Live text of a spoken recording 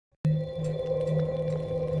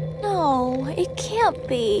it can't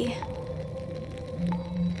be.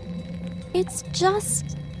 It's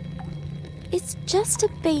just a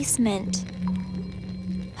basement.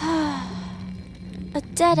 A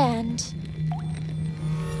dead end.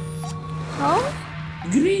 Huh?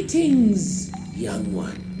 Greetings, young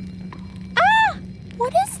one. Ah!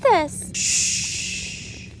 What is this?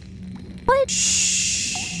 Shh. What?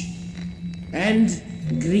 Shh. And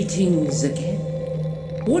greetings again.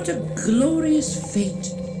 What a glorious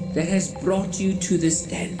fate that has brought you to this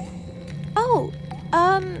den. Oh,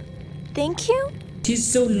 thank you? 'Tis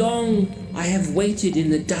so long I have waited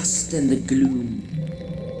in the dust and the gloom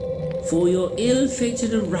for your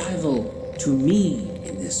ill-fated arrival to me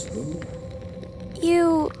in this room.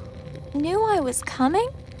 You knew I was coming?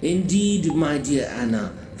 Indeed, my dear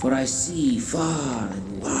Anna, for I see far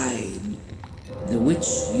and wide. The witch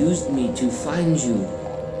used me to find you.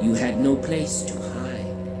 You had no place to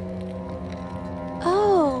hide.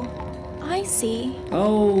 Oh, I see.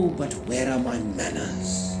 Oh, but where are my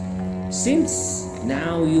manners? Since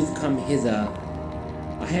now you've come hither,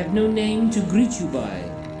 I have no name to greet you by,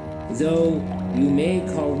 though you may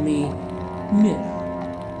call me Mirror.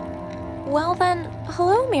 Well then,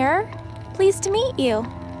 hello, Mirror. Pleased to meet you.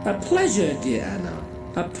 A pleasure, dear Anna.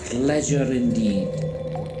 A pleasure indeed.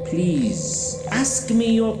 Please, ask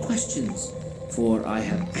me your questions, for I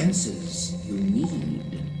have answers you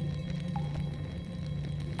need.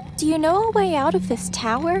 Do you know a way out of this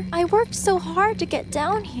tower? I worked so hard to get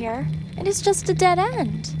down here. It is just a dead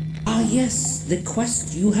end. Ah, yes, the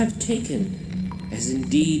quest you have taken has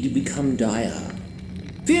indeed become dire.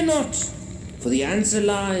 Fear not, for the answer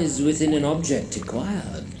lies within an object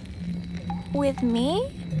acquired. With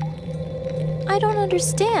me? I don't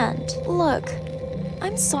understand. Look,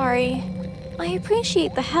 I'm sorry. I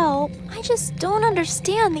appreciate the help. I just don't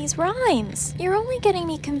understand these rhymes. You're only getting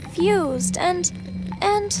me confused and...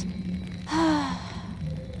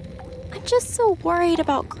 I'm just so worried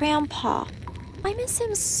about Grandpa. I miss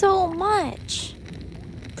him so much.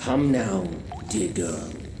 Come now, dear girl.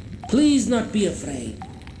 Please not be afraid.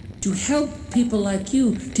 To help people like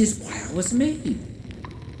you, 'tis why I was made.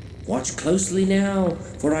 Watch closely now,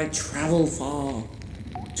 for I travel far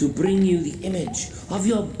to bring you the image of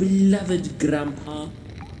your beloved Grandpa.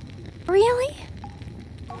 Really?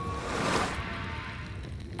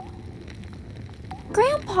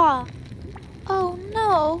 Grandpa! Oh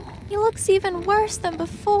no, he looks even worse than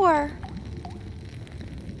before.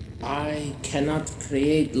 I cannot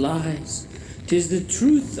create lies. 'Tis the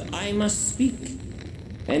truth I must speak.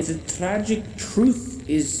 And the tragic truth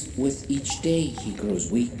is with each day he grows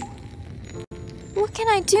weak. What can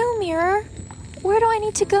I do, Mirror? Where do I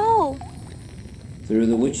need to go? Through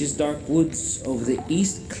the witch's dark woods, over the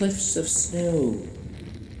east cliffs of snow,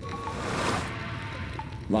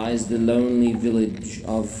 lies the lonely village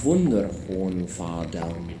of Wunderhorn far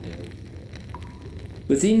down below.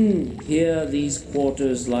 Within here these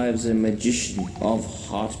quarters lives a magician of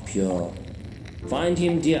heart pure. Find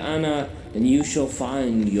him, dear Anna, and you shall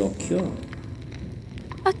find your cure.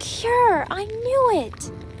 A cure! I knew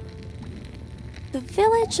it! The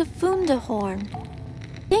village of Wunderhorn.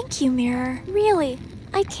 Thank you, Mirror. Really,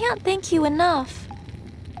 I can't thank you enough.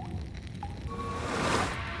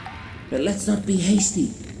 But let's not be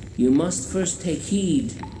hasty. You must first take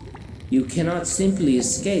heed. You cannot simply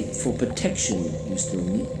escape, for protection you still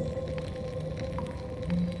need.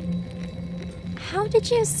 How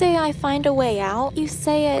did you say I find a way out? You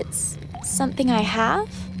say it's something I have?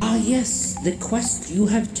 Ah, yes, the quest you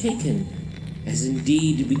have taken has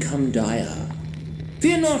indeed become dire.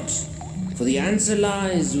 Fear not, for the answer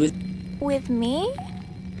lies with... With me?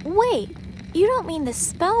 Wait, you don't mean the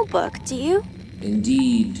spell book, do you?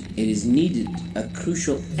 Indeed, it is needed, a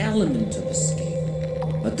crucial element of escape.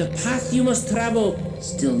 But the path you must travel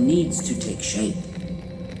still needs to take shape.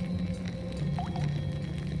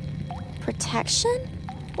 Protection?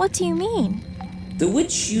 What do you mean? The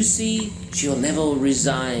witch, you see, she'll never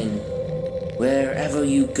resign. Wherever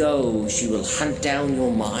you go, she will hunt down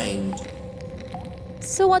your mind.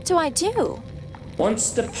 So what do I do?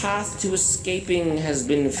 Once the path to escaping has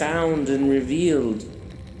been found and revealed,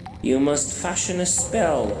 you must fashion a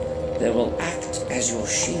spell that will act as your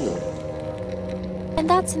shield. And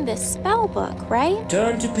that's in this spell book, right?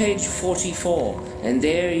 Turn to page 44, and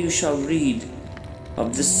there you shall read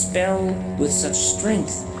of the spell with such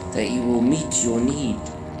strength that you will meet your need.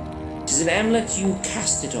 'Tis an amulet you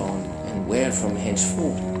cast it on and wear from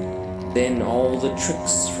henceforth. Then all the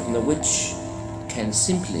tricks from the witch can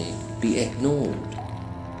simply be ignored.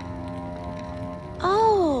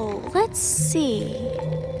 Oh, let's see.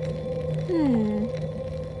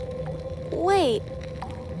 Wait,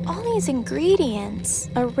 All these ingredients,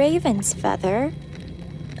 a raven's feather,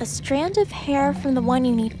 a strand of hair from the one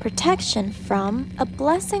you need protection from, a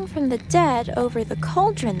blessing from the dead over the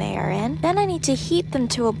cauldron they are in, then I need to heat them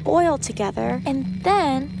to a boil together, and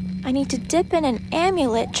then I need to dip in an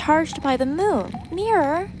amulet charged by the moon.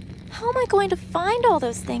 Mirror, how am I going to find all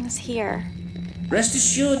those things here? Rest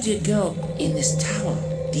assured, dear girl, in this tower,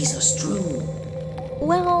 these are strewn.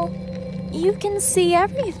 Well, you can see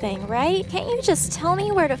everything, right? Can't you just tell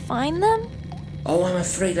me where to find them? Oh, I'm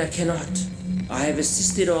afraid I cannot. I have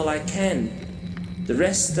assisted all I can. The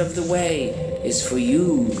rest of the way is for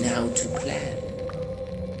you now to plan.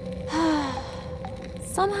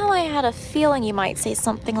 Somehow I had a feeling you might say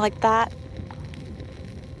something like that.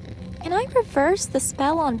 Can I reverse the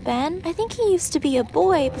spell on Ben? I think he used to be a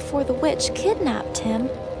boy before the witch kidnapped him,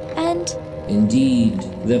 and... Indeed,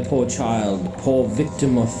 the poor child, poor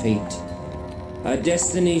victim of fate. A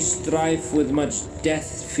destiny strife with much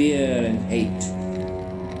death, fear, and hate.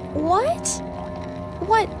 What?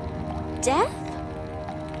 What? Death?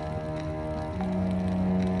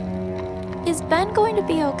 Is Ben going to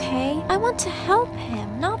be okay? I want to help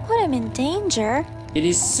him, not put him in danger. It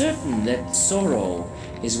is certain that sorrow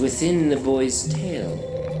is within the boy's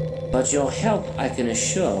tale, but your help, I can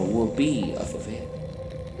assure, will be of avail.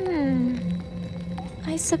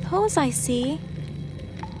 I suppose I see.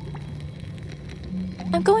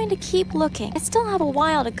 I'm going to keep looking. I still have a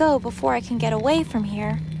while to go before I can get away from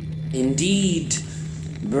here. Indeed,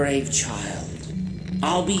 brave child.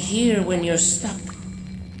 I'll be here when you're stuck.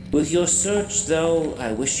 With your search, though,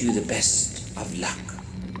 I wish you the best of luck.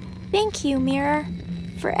 Thank you, Mirror,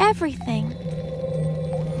 for everything.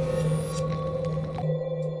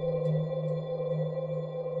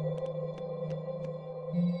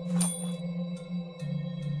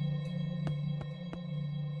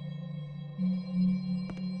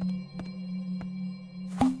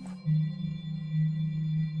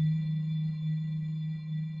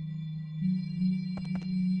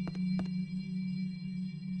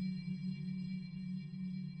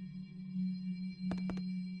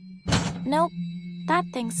 Nope, that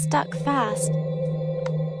thing's stuck fast.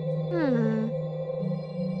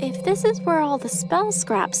 If this is where all the spell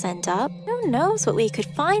scraps end up, who knows what we could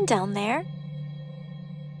find down there?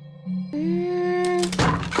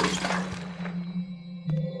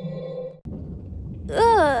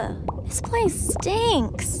 Ugh, this place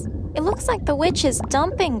stinks. It looks like the witch's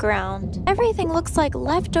dumping ground. Everything looks like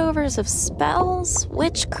leftovers of spells,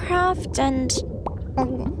 witchcraft, and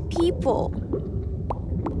people.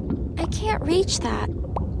 I can't reach that.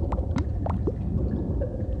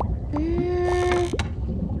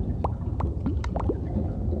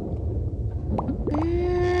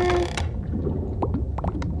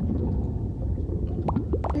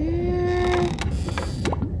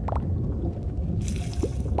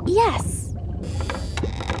 Yes!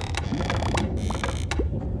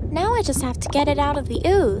 Now I just have to get it out of the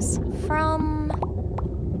ooze from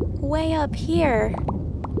way up here.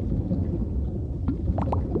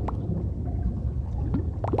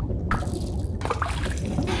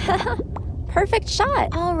 Perfect shot.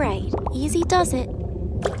 All right, easy does it.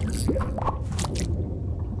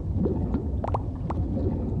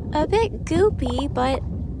 A bit goopy, but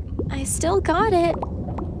I still got it.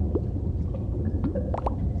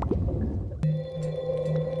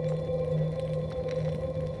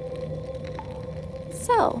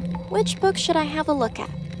 So, which book should I have a look at?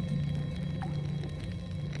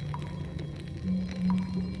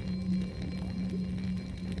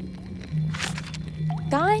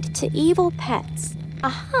 Guide to Evil Pets.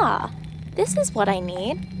 Aha! This is what I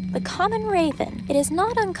need. The common raven. It is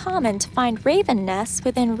not uncommon to find raven nests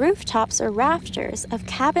within rooftops or rafters of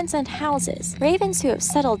cabins and houses. Ravens who have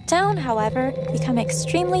settled down, however, become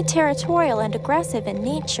extremely territorial and aggressive in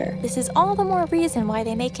nature. This is all the more reason why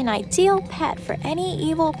they make an ideal pet for any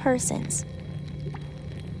evil persons.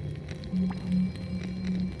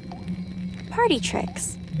 Party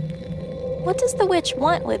tricks. What does the witch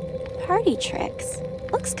want with party tricks?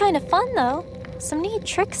 Looks kind of fun, though. Some neat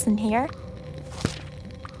tricks in here.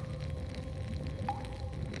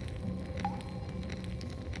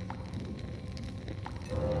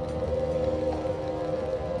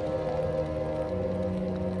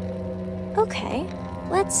 Okay,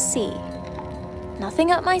 let's see.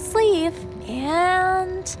 Nothing up my sleeve,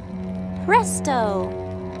 and presto!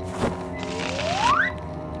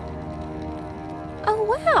 Oh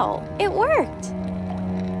wow, it worked!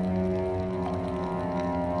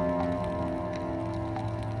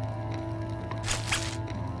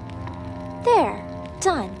 There,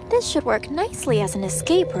 done. This should work nicely as an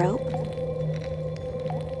escape rope.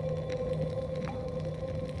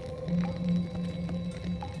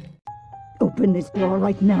 Open this door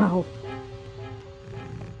right now.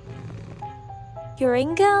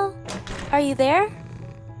 Yoringo? Are you there?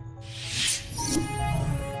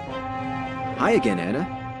 Hi again, Anna.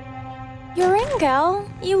 Yoringo,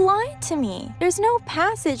 you lied to me. There's no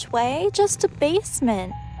passageway, just a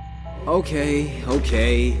basement.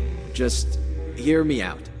 Okay. Just hear me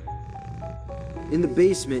out. In the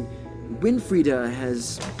basement, Winfrieda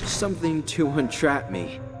has something to entrap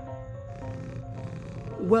me.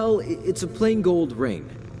 Well, it's a plain gold ring.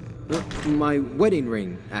 My wedding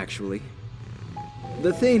ring, actually.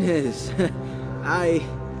 The thing is, I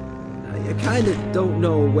kinda don't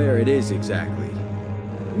know where it is exactly.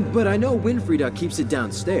 But I know Winfrieda keeps it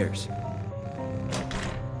downstairs.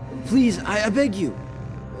 Please, I beg you,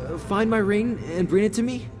 find my ring and bring it to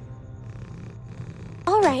me.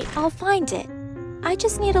 Alright, I'll find it. I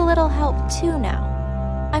just need a little help too now.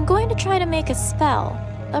 I'm going to try to make a spell,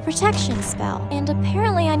 a protection spell, and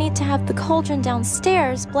apparently I need to have the cauldron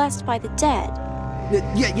downstairs blessed by the dead.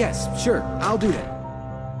 Yes, sure, I'll do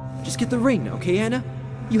that. Just get the ring, okay, Anna?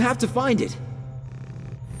 You have to find it.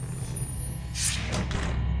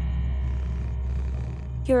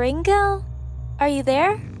 Yoringo? Are you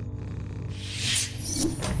there?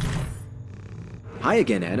 Hi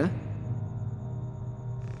again, Anna.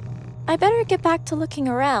 I better get back to looking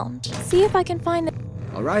around, see if I can find the...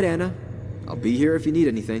 All right, Anna. I'll be here if you need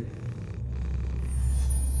anything.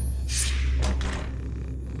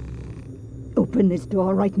 Open this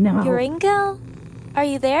door right now. Yoringo? Are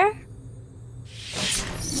you there?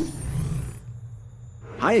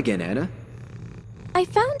 Hi again, Anna. I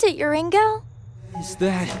found it, Yoringo. Is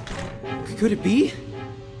that... could it be?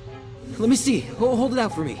 Let me see. Hold it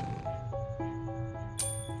out for me.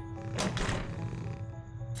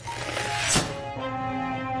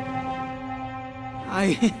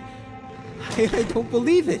 I don't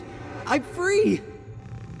believe it. I'm free.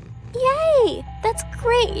 Yay! That's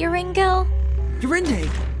great, Yoringo. Yorinde!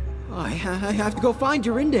 I have to go find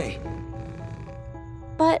Yorinde.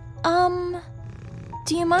 But,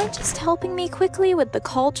 do you mind just helping me quickly with the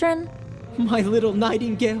cauldron? My little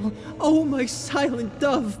nightingale. Oh, my silent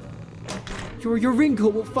dove. Your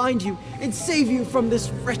Yoringo will find you and save you from this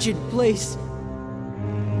wretched place.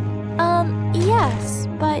 Yes,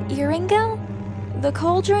 but Yoringo? The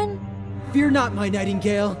cauldron? Fear not, my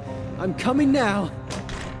nightingale. I'm coming now.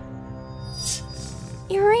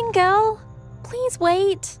 Yoringo, please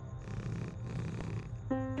wait.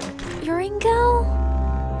 Yoringo?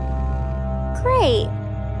 Great.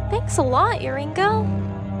 Thanks a lot, Yoringo.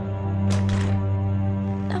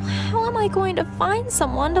 Now, how am I going to find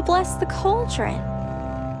someone to bless the cauldron?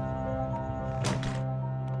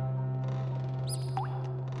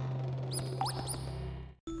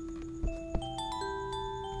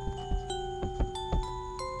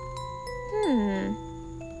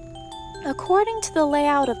 According to the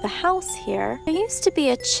layout of the house here, there used to be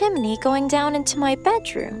a chimney going down into my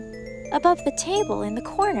bedroom, above the table in the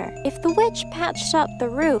corner. If the witch patched up the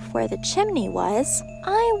roof where the chimney was,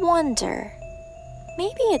 I wonder,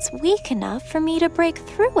 maybe it's weak enough for me to break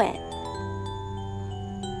through it.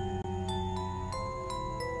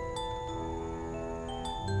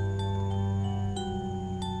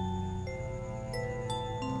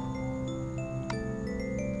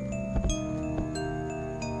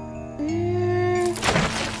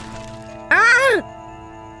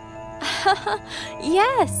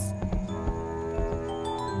 Yes!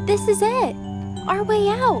 This is it! Our way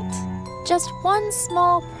out! Just one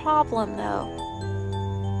small problem, though.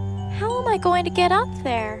 How am I going to get up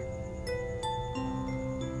there?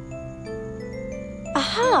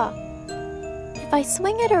 Aha! If I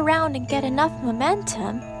swing it around and get enough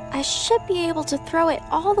momentum, I should be able to throw it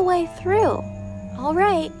all the way through.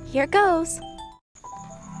 Alright, here goes.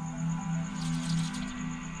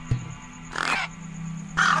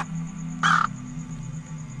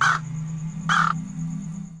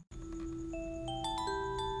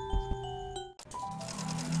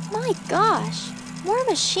 My gosh, more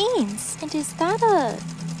machines. And is that a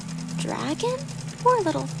dragon? Poor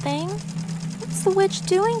little thing. What's the witch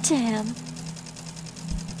doing to him?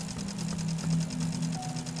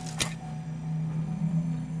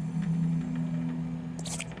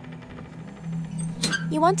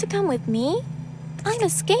 You want to come with me? I'm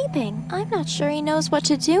escaping. I'm not sure he knows what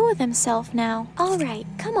to do with himself now. All right,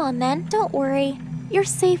 come on then. Don't worry. You're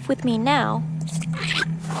safe with me now.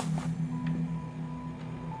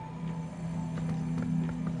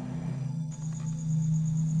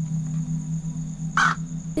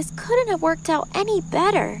 This couldn't have worked out any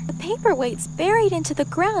better. The paperweight's buried into the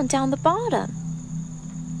ground down the bottom.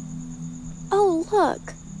 Oh,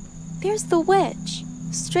 look. There's the witch,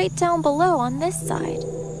 straight down below on this side.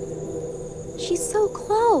 She's so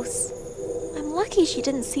close. I'm lucky she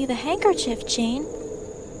didn't see the handkerchief chain.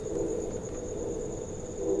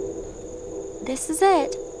 This is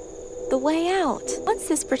it. The way out. Once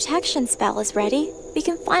this protection spell is ready, we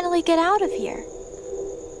can finally get out of here.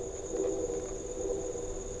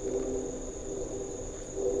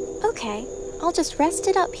 Okay, I'll just rest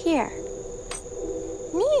it up here.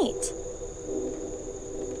 Neat!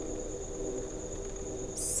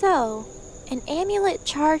 So, an amulet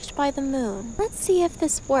charged by the moon. Let's see if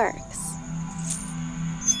this works.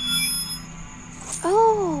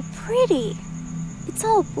 Oh, pretty! It's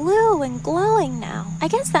all blue and glowing now. I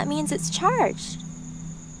guess that means it's charged.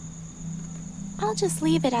 I'll just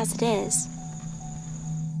leave it as it is.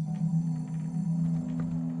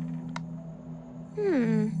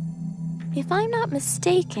 If I'm not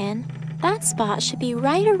mistaken, that spot should be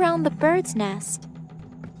right around the bird's nest.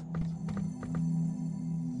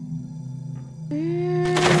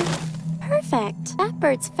 Perfect. That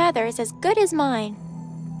bird's feather is as good as mine.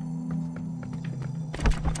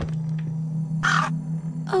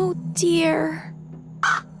 Oh dear.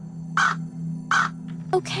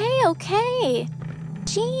 Okay.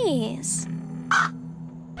 Jeez.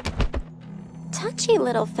 Touchy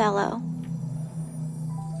little fellow.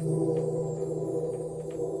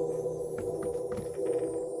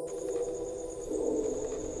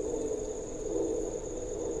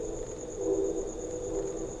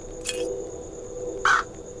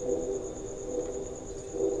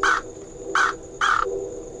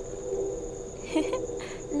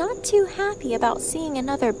 Not too happy about seeing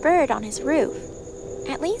another bird on his roof.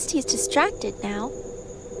 At least he's distracted now.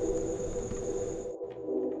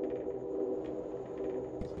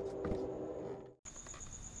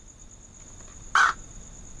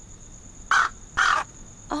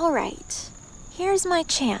 Alright, here's my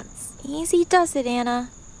chance. Easy does it, Anna.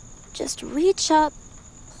 Just reach up,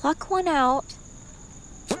 pluck one out.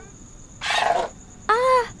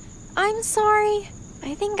 Ah! I'm sorry.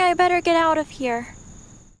 I think I better get out of here.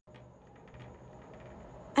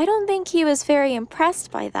 I don't think he was very impressed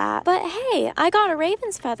by that, but hey, I got a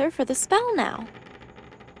raven's feather for the spell now.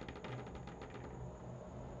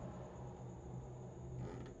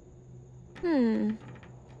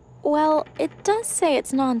 Well, it does say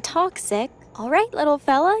it's non-toxic. Alright, little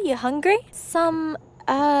fella, you hungry? Some,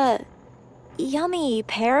 yummy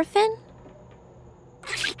paraffin?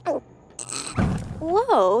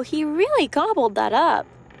 Whoa, he really gobbled that up.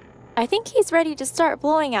 I think he's ready to start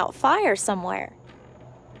blowing out fire somewhere.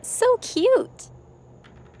 So cute.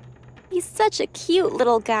 He's such a cute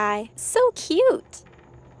little guy. So cute.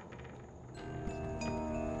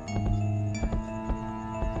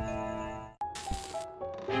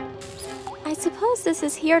 I suppose this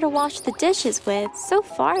is here to wash the dishes with. So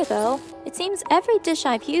far, though, it seems every dish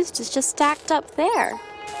I've used is just stacked up there.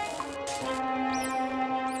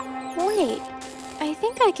 Wait, I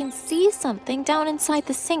think I can see something down inside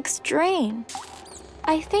the sink's drain.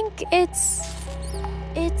 I think it's...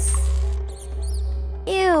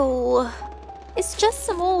 Ew. It's just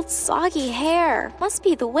some old soggy hair. Must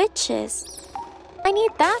be the witches. I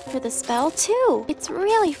need that for the spell, too. It's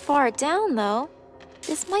really far down, though.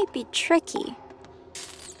 This might be tricky.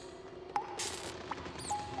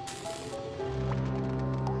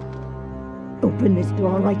 Open this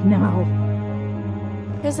door right now.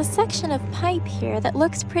 There's a section of pipe here that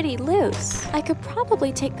looks pretty loose. I could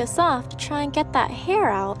probably take this off to try and get that hair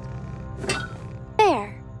out.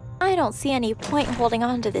 There. I don't see any point holding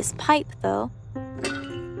on to this pipe, though.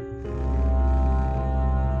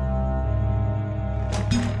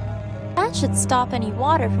 That should stop any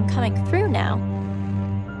water from coming through now.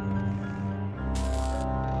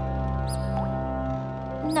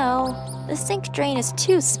 No, the sink drain is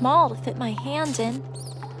too small to fit my hand in.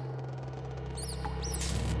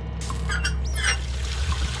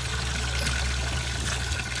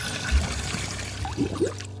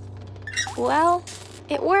 Well,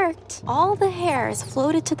 it worked. All the hair is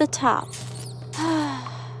floated to the top.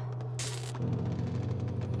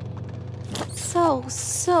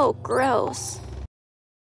 So gross.